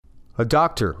A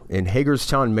doctor in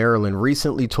Hagerstown, Maryland,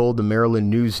 recently told the Maryland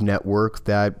News Network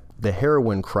that the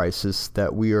heroin crisis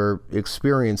that we are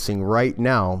experiencing right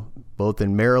now, both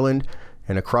in Maryland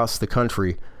and across the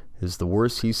country, is the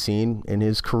worst he's seen in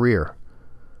his career.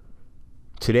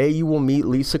 Today you will meet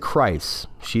Lisa Kreis.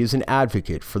 She is an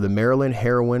advocate for the Maryland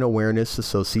Heroin Awareness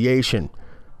Association.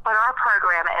 What our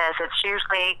program is, it's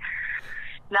usually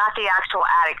not the actual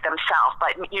addict themselves,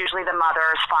 but usually the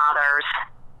mothers, fathers.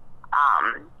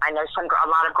 I know a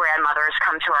lot of grandmothers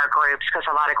come to our groups because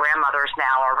a lot of grandmothers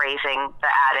now are raising the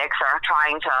addicts or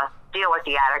trying to deal with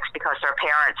the addicts because their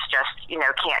parents just,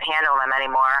 can't handle them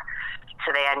anymore.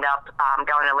 So they end up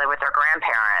going to live with their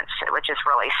grandparents, which is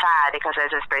really sad because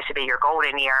those are supposed to be your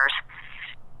golden years.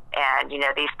 And,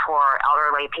 these poor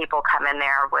elderly people come in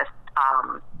there with,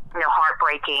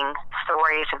 heartbreaking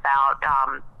stories about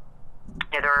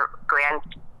their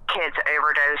grandkids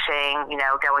overdosing,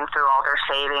 going through all their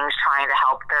savings, trying to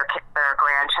help their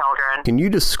grandchildren. Can you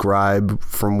describe,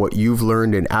 from what you've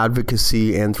learned in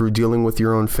advocacy and through dealing with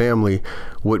your own family,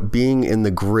 what being in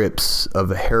the grips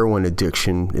of a heroin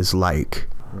addiction is like?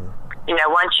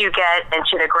 Once you get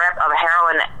into the grip of a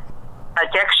heroin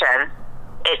addiction,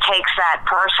 it takes that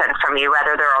person from you,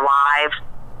 whether they're alive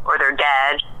or they're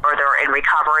dead or they're in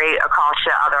recovery across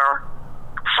the other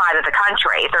side of the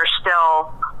country. They're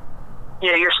still,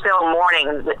 you're still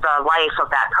mourning the life of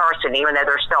that person, even though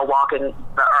they're still walking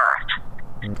the earth.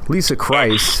 Lisa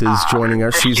Kreis is joining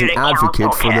us. She's an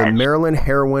advocate for the Maryland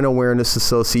Heroin Awareness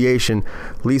Association.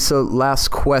 Lisa, last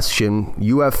question.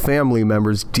 You have family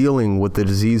members dealing with the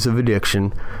disease of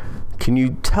addiction. Can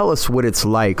you tell us what it's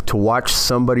like to watch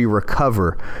somebody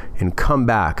recover and come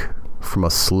back from a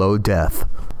slow death?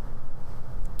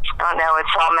 I don't know.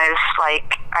 It's almost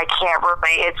like I can't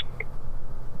really.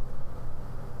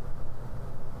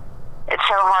 It's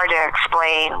so hard to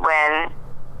explain when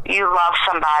you love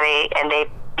somebody and they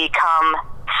become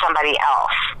somebody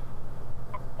else.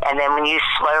 And then when you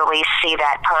slowly see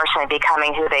that person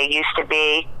becoming who they used to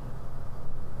be,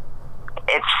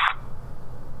 I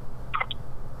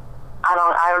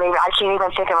can't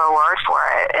even think of a word for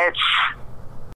it.